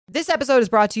This episode is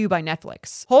brought to you by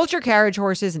Netflix. Hold your carriage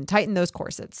horses and tighten those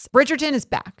corsets. Bridgerton is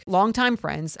back. Longtime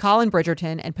friends Colin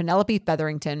Bridgerton and Penelope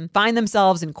Featherington find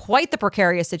themselves in quite the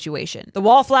precarious situation. The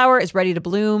wallflower is ready to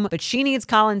bloom, but she needs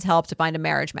Colin's help to find a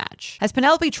marriage match. Has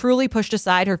Penelope truly pushed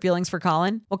aside her feelings for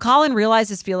Colin? Will Colin realize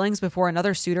his feelings before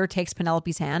another suitor takes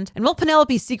Penelope's hand? And will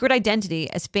Penelope's secret identity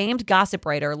as famed gossip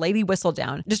writer Lady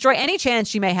Whistledown destroy any chance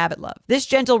she may have at love? This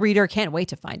gentle reader can't wait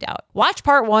to find out. Watch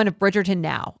part 1 of Bridgerton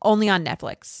now, only on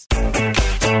Netflix.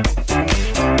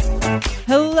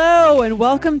 Hello and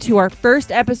welcome to our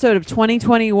first episode of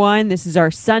 2021. This is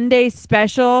our Sunday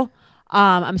special.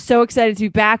 I'm so excited to be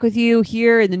back with you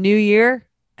here in the new year.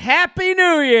 Happy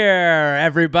New Year,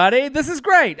 everybody. This is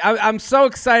great. I'm so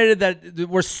excited that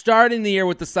we're starting the year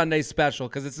with the Sunday special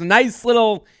because it's a nice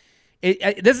little...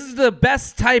 this is the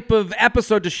best type of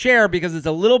episode to share because it's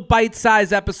a little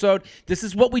bite-sized episode. This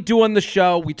is what we do on the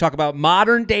show. We talk about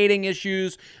modern dating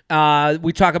issues.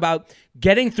 We talk about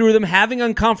getting through them, having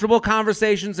uncomfortable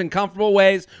conversations in comfortable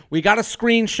ways. We got a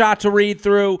screenshot to read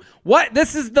through.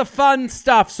 This is the fun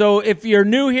stuff. So if you're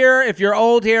new here, if you're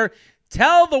old here,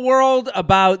 tell the world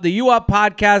about the You Up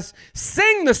podcast.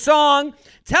 Sing the song.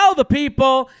 Tell the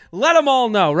people. Let them all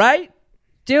know, right?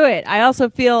 Do it. I also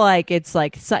feel like it's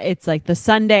like the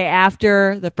Sunday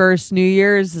after the first New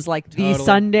Year's is like the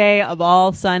Sunday of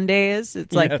all Sundays.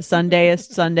 It's like the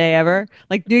Sundayest Sunday ever.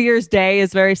 Like New Year's Day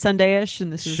is very Sunday-ish,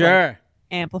 and this is like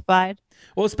amplified.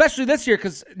 Well, especially this year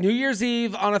because New Year's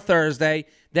Eve on a Thursday,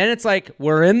 then it's like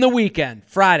we're in the weekend,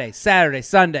 Friday, Saturday,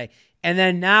 Sunday. And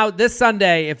then now this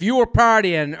Sunday, if you were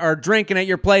partying or drinking at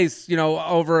your place,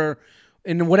 over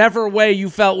in whatever way you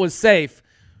felt was safe,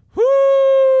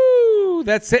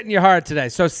 that's hitting you hard today.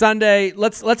 So Sunday,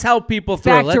 let's help people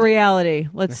through. Back to reality.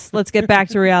 Let's get back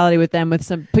to reality with them.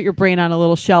 Put your brain on a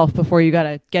little shelf before you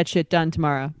gotta get shit done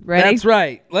tomorrow. Ready? That's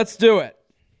right. Let's do it.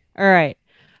 All right.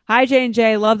 Hi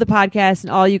J&J. Love the podcast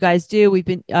and all you guys do.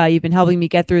 You've been helping me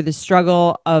get through the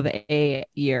struggle of a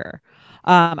year.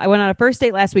 I went on a first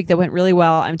date last week that went really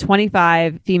well. I'm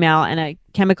 25, female, and a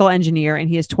chemical engineer, and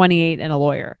he is 28 and a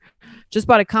lawyer. Just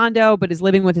bought a condo, but is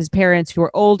living with his parents who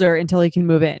are older until he can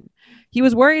move in. He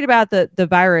was worried about the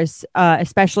virus,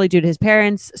 especially due to his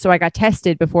parents, so I got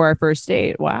tested before our first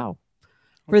date. Wow.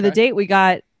 For the date, we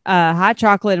got hot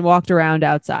chocolate and walked around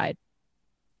outside.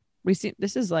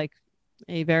 This is like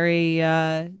a very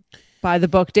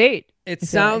by-the-book date. It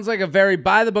sounds like a very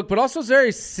by-the-book, but also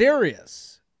very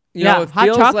serious. It hot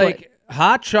feels chocolate. like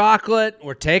hot chocolate.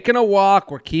 We're taking a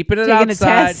walk. We're keeping it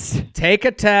outside. Take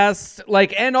a test.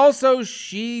 And also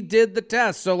she did the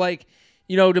test. So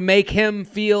to make him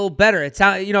feel better. It's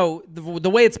how, the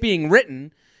way it's being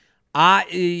written,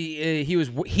 he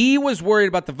was worried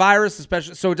about the virus,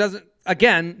 especially. So it doesn't,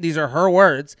 again, these are her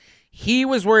words. He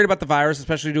was worried about the virus,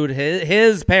 especially due to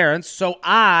his parents. So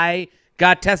I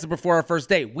got tested before our first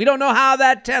date. We don't know how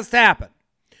that test happened.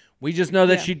 We just know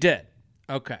that she did.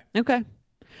 Okay.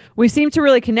 We seemed to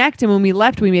really connect, and when we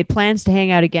left, we made plans to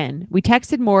hang out again. We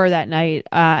texted more that night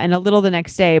and a little the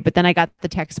next day, but then I got the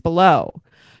text below.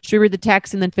 Should we read the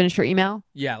text and then finish her email?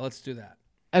 Yeah, let's do that.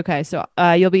 Okay, so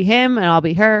you'll be him and I'll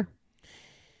be her.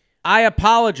 I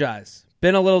apologize.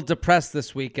 Been a little depressed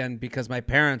this weekend because my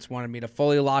parents wanted me to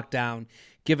fully lock down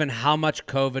given how much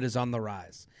COVID is on the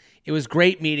rise. It was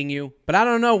great meeting you, but I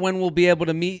don't know when we'll be able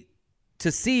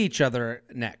to see each other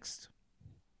next.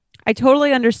 I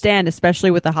totally understand,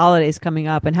 especially with the holidays coming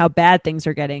up and how bad things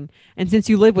are getting, and since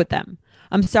you live with them.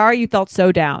 I'm sorry you felt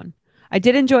so down. I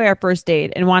did enjoy our first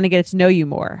date and want to get to know you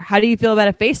more. How do you feel about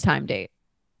a FaceTime date?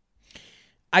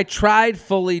 I tried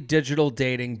fully digital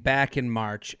dating back in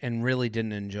March and really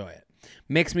didn't enjoy it.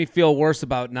 Makes me feel worse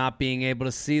about not being able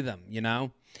to see them,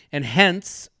 and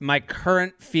hence my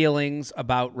current feelings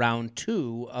about round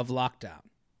 2 of lockdown.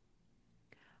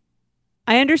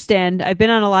 I understand. I've been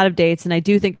on a lot of dates, and I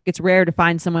do think it's rare to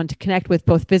find someone to connect with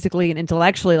both physically and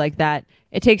intellectually like that.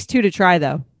 It takes 2 to try,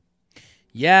 though.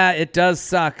 Yeah, it does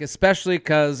suck, especially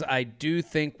because I do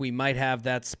think we might have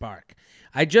that spark.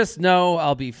 I just know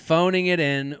I'll be phoning it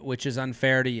in, which is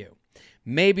unfair to you.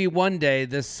 Maybe one day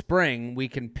this spring we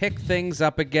can pick things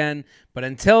up again, but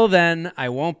until then, I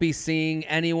won't be seeing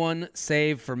anyone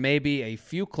save for maybe a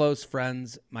few close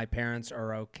friends my parents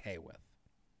are okay with.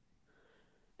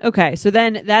 Okay, so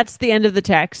then that's the end of the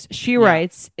text. She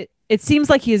writes, it seems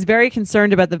like he is very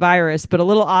concerned about the virus, but a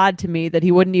little odd to me that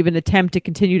he wouldn't even attempt to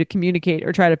continue to communicate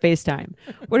or try to FaceTime.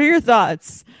 What are your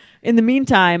thoughts? In the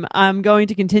meantime, I'm going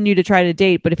to continue to try to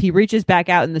date, but if he reaches back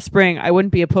out in the spring, I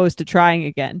wouldn't be opposed to trying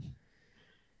again.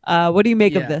 What do you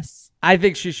make of this? I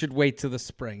think she should wait till the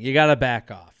spring. You got to back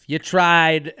off. You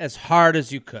tried as hard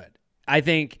as you could. I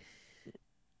think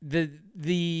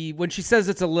the when she says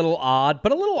it's a little odd,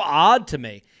 but a little odd to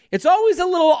me. It's always a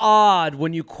little odd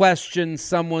when you question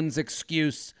someone's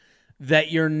excuse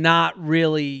that you're not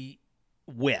really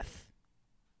with.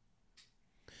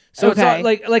 So Okay.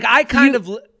 it's like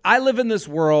I live in this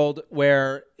world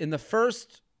where in the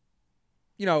first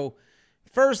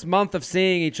month of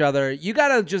seeing each other, you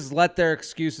got to just let their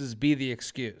excuses be the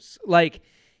excuse. Like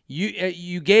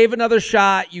you gave another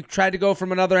shot, you tried to go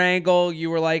from another angle, you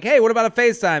were like, "Hey, what about a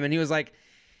FaceTime?" And he was like,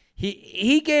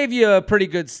 he gave you a pretty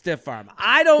good stiff arm.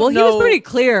 I don't know. Well, he was pretty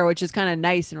clear, which is kind of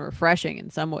nice and refreshing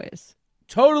in some ways.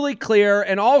 Totally clear,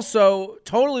 and also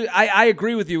totally I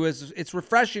agree with you. It's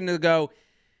refreshing to go,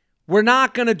 we're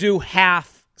not going to do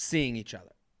half seeing each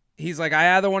other. He's like,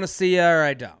 I either want to see you or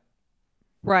I don't.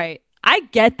 Right. I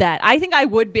get that. I think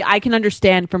I can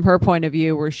understand from her point of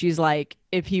view where she's like,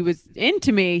 if he was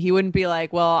into me, he wouldn't be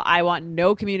like, well, I want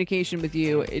no communication with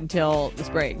you until the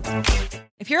spring.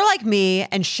 If you're like me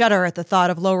and shudder at the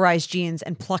thought of low-rise jeans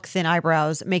and pluck-thin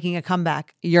eyebrows making a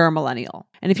comeback, You're a millennial.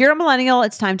 And if you're a millennial,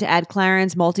 it's time to add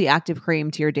Clarins Multi-Active Cream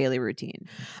to your daily routine.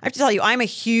 I have to tell you, I'm a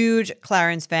huge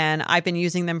Clarins fan. I've been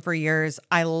using them for years.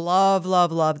 I love,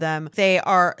 love, love them. They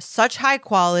are such high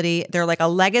quality. They're like a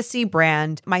legacy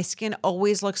brand. My skin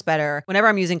always looks better whenever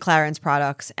I'm using Clarins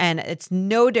products, and it's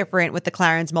no different with the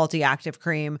Clarins Multi-Active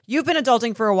Cream. You've been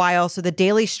adulting for a while, so the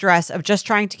daily stress of just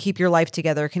trying to keep your life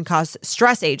together can cause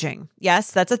stress aging. Yes,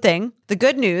 that's a thing. The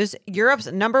good news, Europe's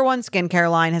 #1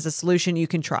 skincare line has a solution you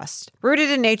can trust.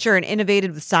 Rooted in nature and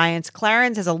innovated with science,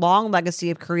 Clarins has a long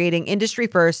legacy of creating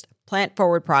industry-first,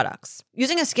 plant-forward products.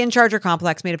 Using a skin charger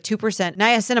complex made of 2%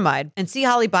 niacinamide and sea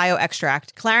holly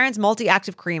bioextract, Clarins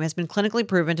Multi-Active Cream has been clinically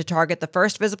proven to target the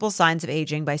first visible signs of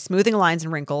aging by smoothing lines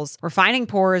and wrinkles, refining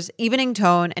pores, evening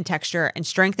tone and texture, and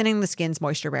strengthening the skin's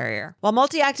moisture barrier. While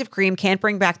Multi-Active Cream can't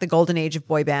bring back the golden age of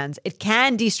boy bands, it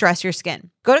can de-stress your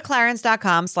skin. Go to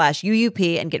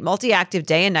clarins.com/UUP and get Multi-Active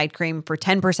Day and Night Cream for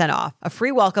 10% off, a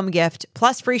free welcome gift,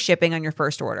 plus free shipping on your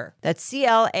first order. That's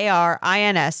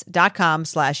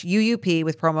clarins.com/UUP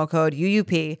with promo code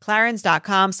UUP,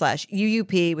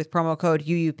 clarins.com/UUP with promo code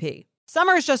UUP.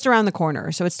 Summer is just around the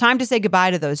corner, so it's time to say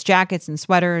goodbye to those jackets and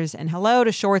sweaters and hello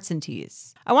to shorts and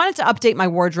tees. I wanted to update my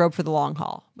wardrobe for the long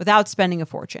haul without spending a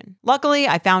fortune. Luckily,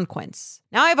 I found Quince.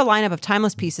 Now I have a lineup of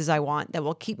timeless pieces I want that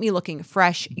will keep me looking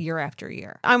fresh year after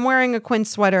year. I'm wearing a Quince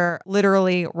sweater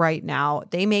literally right now.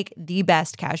 They make the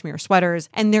best cashmere sweaters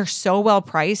and they're so well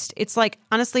priced. It's like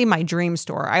honestly my dream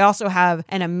store. I also have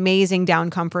an amazing down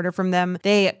comforter from them.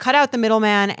 They cut out the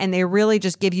middleman and they really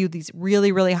just give you these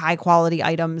really, really high quality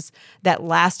items that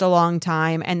last a long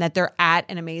time and that they're at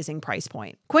an amazing price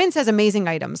point. Quince has amazing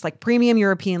items like premium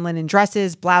European linen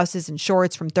dresses, blouses, and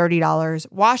shorts from $30,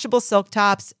 washable silk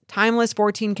tops, timeless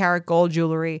 14-karat gold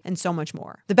jewelry, and so much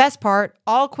more. The best part,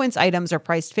 all Quince items are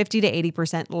priced 50 to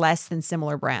 80% less than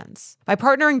similar brands. By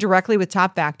partnering directly with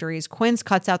top factories, Quince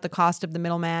cuts out the cost of the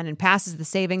middleman and passes the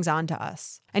savings on to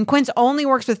us. And Quince only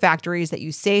works with factories that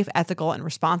use safe, ethical, and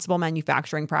responsible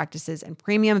manufacturing practices and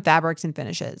premium fabrics and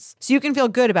finishes, so you can feel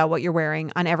good about what you're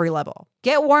wearing on every level.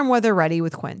 Get warm weather ready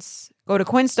with Quince. Go to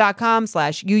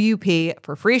quince.com/UUP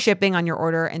for free shipping on your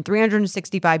order and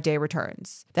 365-day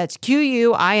returns. That's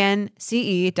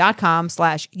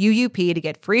QUINCE.com/UUP to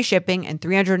get free shipping and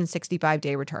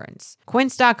 365-day returns.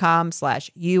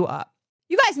 Quince.com/UUP.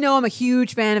 You guys know I'm a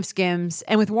huge fan of Skims,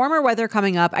 and with warmer weather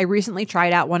coming up, I recently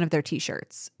tried out one of their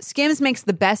t-shirts. Skims makes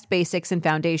the best basics and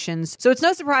foundations, so it's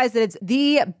no surprise that it's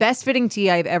the best fitting tee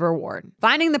I've ever worn.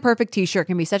 Finding the perfect t-shirt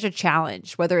can be such a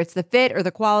challenge, whether it's the fit or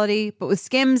the quality, but with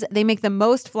Skims, they make the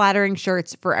most flattering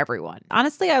shirts for everyone.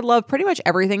 Honestly, I love pretty much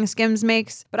everything Skims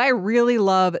makes, but I really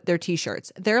love their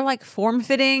t-shirts. They're like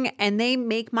form-fitting, and they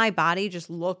make my body just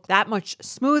look that much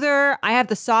smoother. I have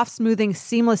the soft, smoothing,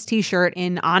 seamless t-shirt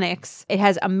in Onyx. It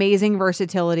has amazing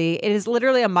versatility. It is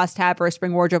literally a must-have for a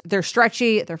spring wardrobe. They're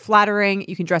stretchy, they're flattering,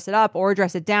 you can dress it up or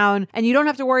dress it down, and you don't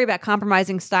have to worry about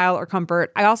compromising style or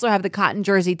comfort. I also have the cotton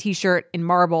jersey t-shirt in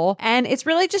marble, and it's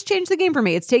really just changed the game for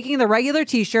me. It's taking the regular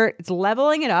t-shirt, it's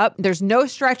leveling it up. There's no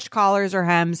stretched collars or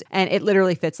hems, and it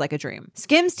literally fits like a dream.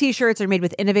 Skims t-shirts are made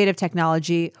with innovative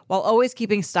technology while always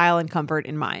keeping style and comfort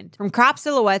in mind. From crop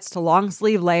silhouettes to long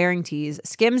sleeve layering tees,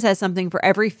 Skims has something for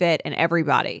every fit and every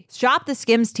body. Shop the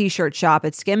Skims t-shirt shop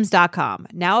at skims.com,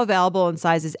 now available in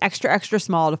sizes extra, extra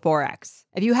small to 4X.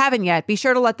 If you haven't yet, be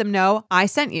sure to let them know I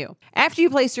sent you. After you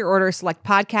place your order, select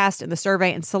podcast in the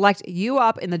survey and select You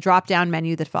Up in the drop-down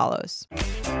menu that follows.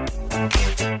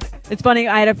 It's funny.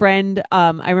 I had a friend. I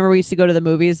remember we used to go to the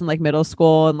movies in like middle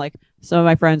school, and like some of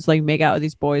my friends like make out with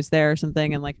these boys there or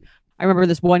something. And like I remember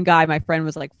this one guy my friend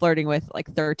was like flirting with,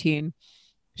 like 13.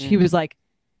 She was like,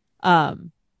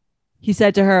 he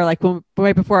said to her, like,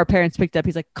 right before our parents picked up,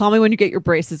 he's like, call me when you get your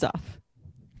braces off.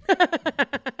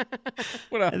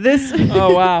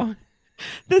 Oh, wow.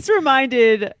 This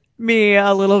reminded me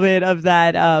a little bit of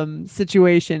that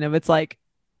situation of it's like,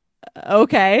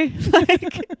 okay,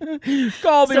 like,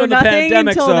 call me so when the nothing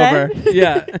pandemic's until over. then?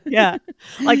 Yeah. Yeah.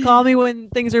 Like, call me when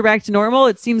things are back to normal.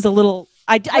 It seems a little,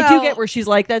 I do get where she's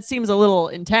like, that seems a little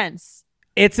intense.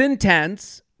 It's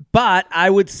intense, but I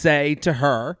would say to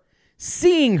her,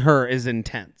 seeing her is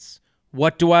intense.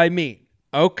 What do I mean?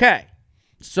 Okay.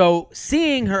 So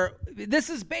seeing her, this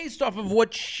is based off of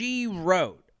what she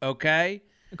wrote, okay?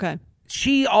 Okay.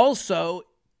 She also,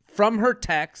 from her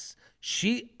texts,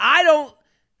 I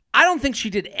don't think she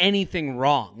did anything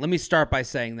wrong. Let me start by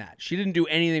saying that. She didn't do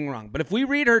anything wrong. But if we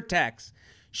read her texts,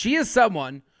 she is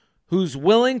someone who's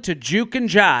willing to juke and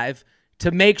jive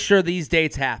to make sure these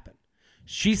dates happen.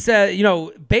 She said,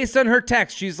 based on her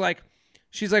text, she's like,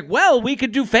 well, we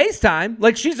could do FaceTime.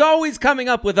 Like, she's always coming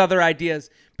up with other ideas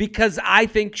because I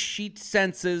think she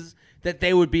senses that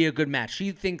they would be a good match.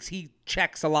 She thinks he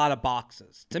checks a lot of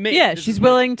boxes. To me, yeah, she's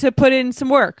willing to put in some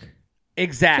work.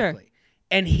 Exactly. Sure.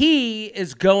 And he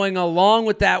is going along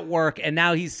with that work, and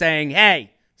now he's saying,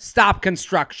 hey, stop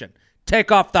construction.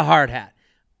 Take off the hard hat.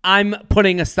 I'm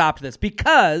putting a stop to this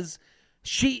because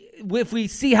if we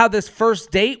see how this first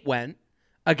date went,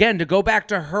 again, to go back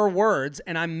to her words,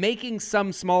 and I'm making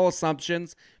some small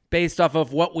assumptions based off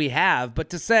of what we have,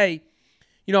 but to say,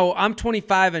 I'm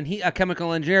 25 and he a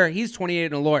chemical engineer, he's 28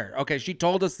 and a lawyer. Okay, she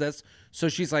told us this. So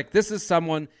she's like, this is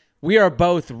someone, we are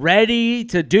both ready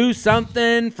to do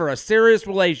something for a serious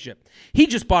relationship. He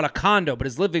just bought a condo but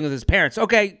is living with his parents.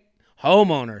 Okay,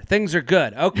 homeowner, things are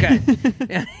good. Okay.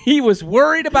 And he was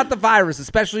worried about the virus,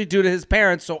 especially due to his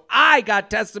parents, so I got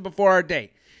tested before our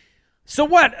date. So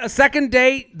what? A second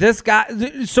date? This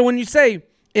guy. So when you say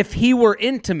if he were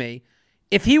into me,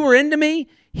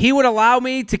 he would allow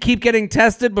me to keep getting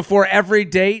tested before every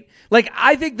date. Like,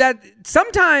 I think that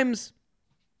sometimes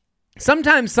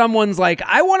someone's like,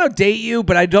 I want to date you,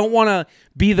 but I don't want to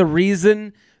be the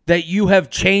reason that you have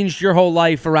changed your whole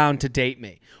life around to date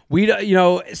me. So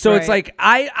right. It's like,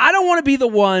 I don't want to be the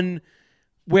one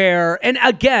where, and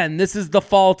again, this is the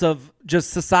fault of just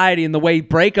society and the way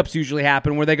breakups usually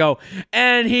happen, where they go,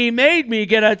 and he made me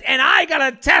and I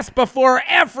got a test before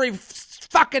every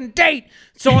fucking date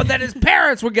so that his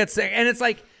parents would get sick. And it's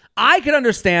like, I could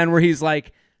understand where he's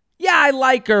like, yeah, I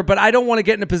like her, but I don't want to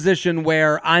get in a position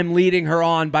where I'm leading her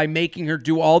on by making her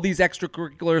do all these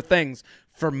extracurricular things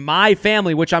for my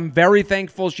family, which I'm very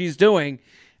thankful she's doing.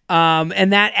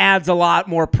 And that adds a lot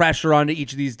more pressure onto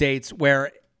each of these dates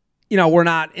where, we're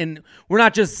not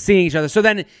just seeing each other. So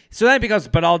then it becomes,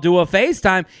 but I'll do a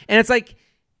FaceTime. And it's like,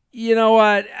 you know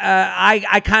what?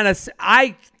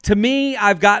 To me,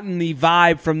 I've gotten the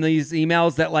vibe from these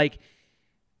emails that, like,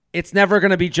 it's never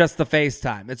going to be just the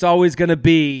FaceTime. It's always going to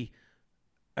be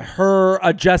her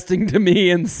adjusting to me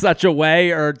in such a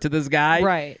way, or to this guy,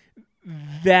 right,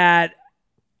 that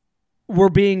we're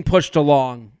being pushed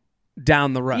along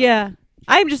down the road. Yeah.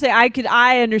 I'm just saying,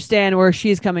 I understand where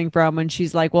she's coming from when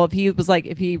she's like, well, if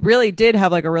he really did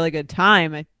have like a really good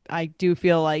time, I do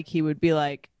feel like he would be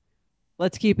like,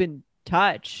 let's keep in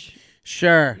touch.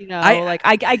 Sure.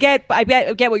 I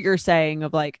get what you're saying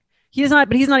of like, he's not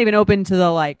even open to the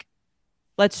like,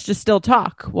 let's just still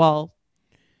talk. Well,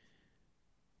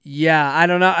 yeah, I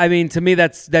don't know. I mean, to me,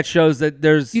 that shows that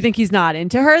there's. Do you think he's not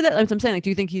into her? I'm saying, like,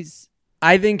 do you think he's?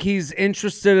 I think he's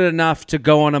interested enough to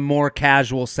go on a more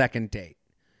casual second date.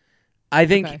 I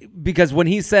think because when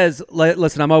he says,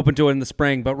 listen, I'm open to it in the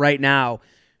spring, but right now,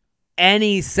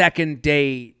 any second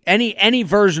date, any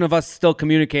version of us still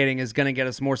communicating is going to get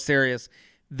us more serious,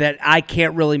 that I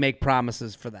can't really make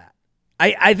promises for that.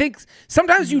 I think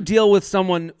sometimes you deal with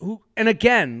someone who, and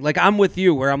again, like I'm with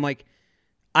you where I'm like,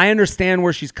 I understand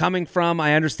where she's coming from.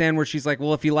 I understand where she's like,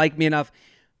 well, if you like me enough.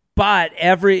 But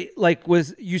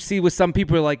you see with some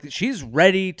people, like, she's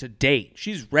ready to date.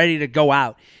 She's ready to go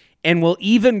out and will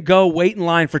even go wait in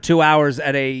line for 2 hours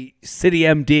at a city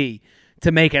MD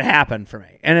to make it happen for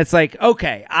me. And it's like,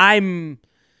 okay, I'm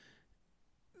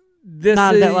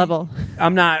not at that level.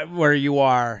 I'm not where you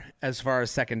are as far as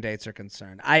second dates are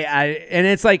concerned. And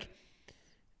it's like,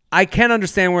 I can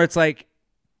understand where it's like,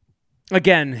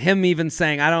 again, him even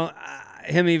saying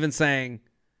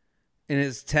in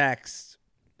his text.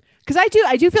 Because I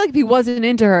do feel like if he wasn't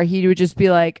into her, he would just be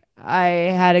like, I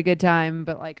had a good time,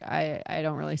 but like, I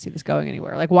don't really see this going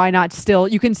anywhere. Like, why not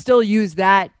you can still use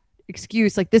that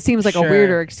excuse. Like, this seems like a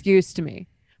weirder excuse to me,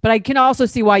 but I can also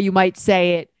see why you might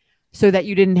say it so that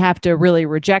you didn't have to really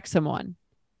reject someone.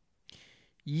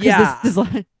 Yeah.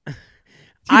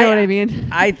 Do Do you know what I mean?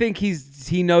 I think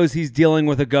he knows he's dealing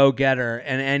with a go-getter,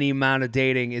 and any amount of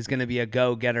dating is going to be a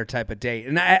go-getter type of date.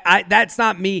 And I that's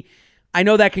not me. I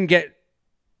know that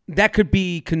could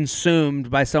be consumed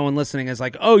by someone listening as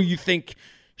like, oh, you think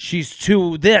she's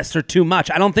too this or too much.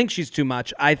 I don't think she's too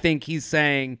much. I think he's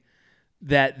saying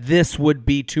that this would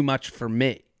be too much for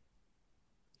me.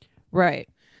 Right.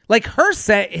 Like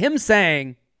him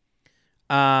saying,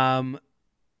 I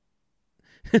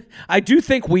do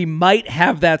think we might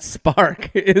have that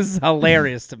spark is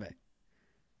hilarious to me.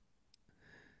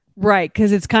 Right,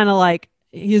 because it's kind of like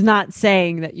he's not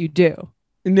saying that you do.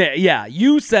 Yeah,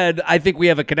 you said, I think we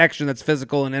have a connection that's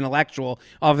physical and intellectual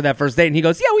off of that first date. And he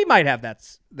goes, yeah, we might have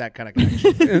that kind of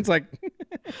connection. And it's like...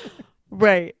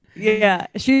 Right. Yeah.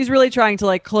 She's really trying to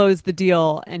like close the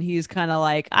deal. And he's kind of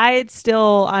like,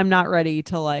 I'm not ready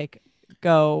to like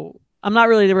go. I'm not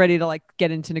really ready to like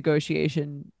get into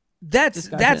negotiation.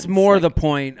 That's more like, the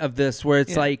point of this, where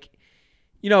it's like,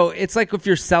 you know, it's like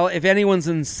if anyone's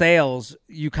in sales,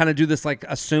 you kind of do this like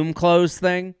assume close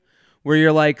thing where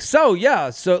you're like, so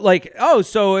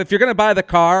if you're going to buy the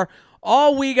car,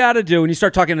 all we got to do, and you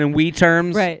start talking in we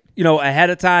terms, right, you know, ahead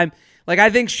of time. Like,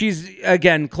 I think she's,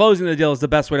 again, closing the deal is the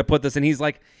best way to put this. And he's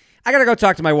like, I got to go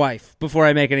talk to my wife before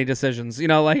I make any decisions, you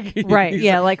know, like. Right.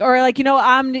 Yeah. Like, or like, you know,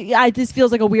 this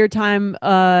feels like a weird time.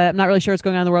 I'm not really sure what's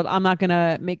going on in the world. I'm not going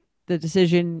to make the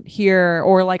decision here,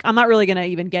 or like, I'm not really going to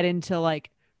even get into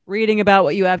like reading about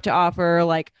what you have to offer.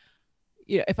 Like,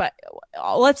 you know,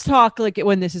 let's talk like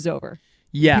when this is over.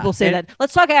 Yeah. People say that.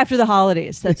 Let's talk after the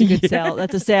holidays. That's a good sale.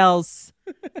 That's a sales.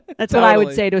 That's what I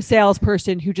would say to a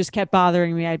salesperson who just kept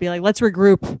bothering me. I'd be like, let's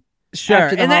regroup. Sure.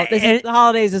 After the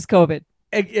holidays is COVID.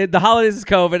 The holidays is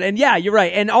COVID. And yeah, you're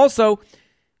right. And also,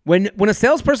 when a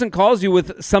salesperson calls you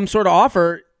with some sort of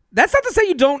offer, that's not to say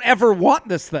you don't ever want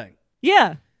this thing.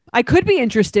 Yeah. I could be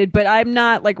interested, but I'm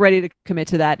not like ready to commit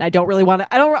to that. I don't really want to.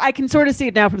 I can sort of see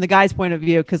it now from the guy's point of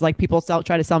view, because like people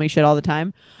try to sell me shit all the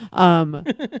time.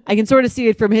 I can sort of see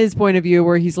it from his point of view,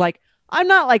 where he's like, I'm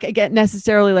not like, again,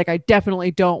 necessarily like I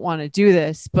definitely don't want to do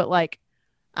this, but like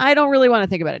I don't really want to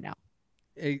think about it now.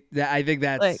 I think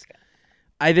that's like,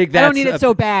 I don't need it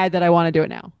so bad that I want to do it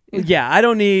now. Yeah, I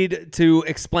don't need to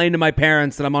explain to my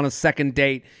parents that I'm on a second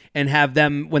date and have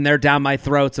them, when they're down my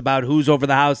throats about who's over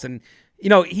the house. And you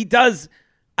know,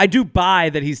 I do buy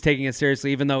that he's taking it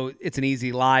seriously, even though it's an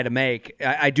easy lie to make.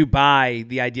 I do buy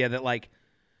the idea that like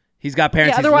he's got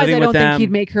parents. Yeah, otherwise, he's living I with don't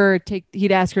them. think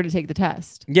he'd ask her to take the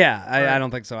test. Yeah, I don't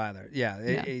think so either.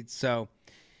 Yeah, so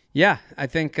yeah, I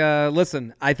think.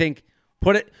 Listen, I think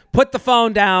put the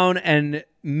phone down, and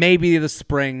maybe this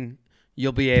spring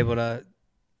you'll be able to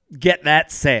get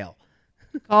that sale.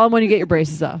 Call him when you get your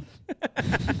braces off.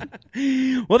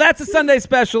 Well, that's a Sunday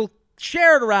special.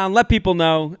 Share it around. Let people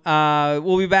know.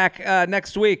 We'll be back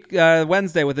next week,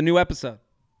 Wednesday, with a new episode.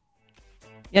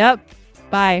 Yep.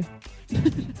 Bye.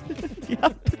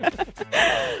 Yep.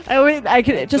 I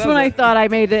could just when I thought I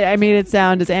made it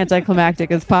sound as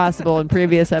anticlimactic as possible in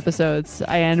previous episodes,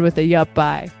 I end with a yup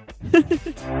bye.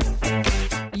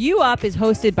 You Up is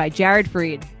hosted by Jared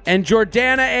Freed and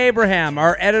Jordana Abraham.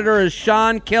 Our editor is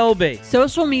Sean Kilby.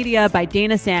 Social media by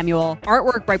Dana Samuel.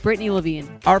 Artwork by Brittany Levine.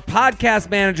 Our podcast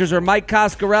managers are Mike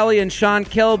Coscarelli and Sean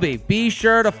Kilby. Be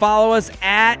sure to follow us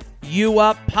at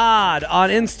UUpPod on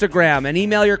Instagram and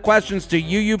email your questions to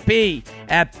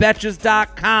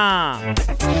uup@betches.com.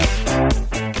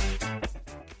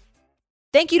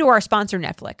 Thank you to our sponsor,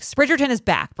 Netflix. Bridgerton is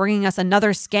back, bringing us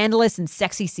another scandalous and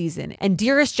sexy season. And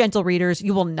dearest gentle readers,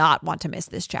 you will not want to miss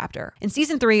this chapter. In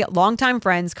season 3, longtime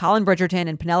friends Colin Bridgerton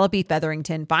and Penelope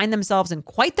Featherington find themselves in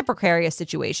quite the precarious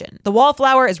situation. The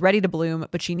wallflower is ready to bloom,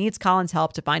 but she needs Colin's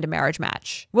help to find a marriage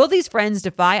match. Will these friends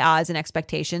defy odds and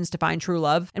expectations to find true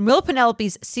love? And will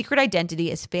Penelope's secret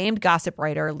identity as famed gossip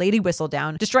writer Lady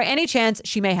Whistledown destroy any chance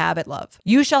she may have at love?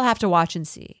 You shall have to watch and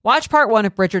see. Watch part 1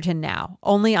 of Bridgerton now,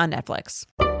 only on Netflix.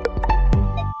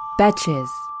 Betches.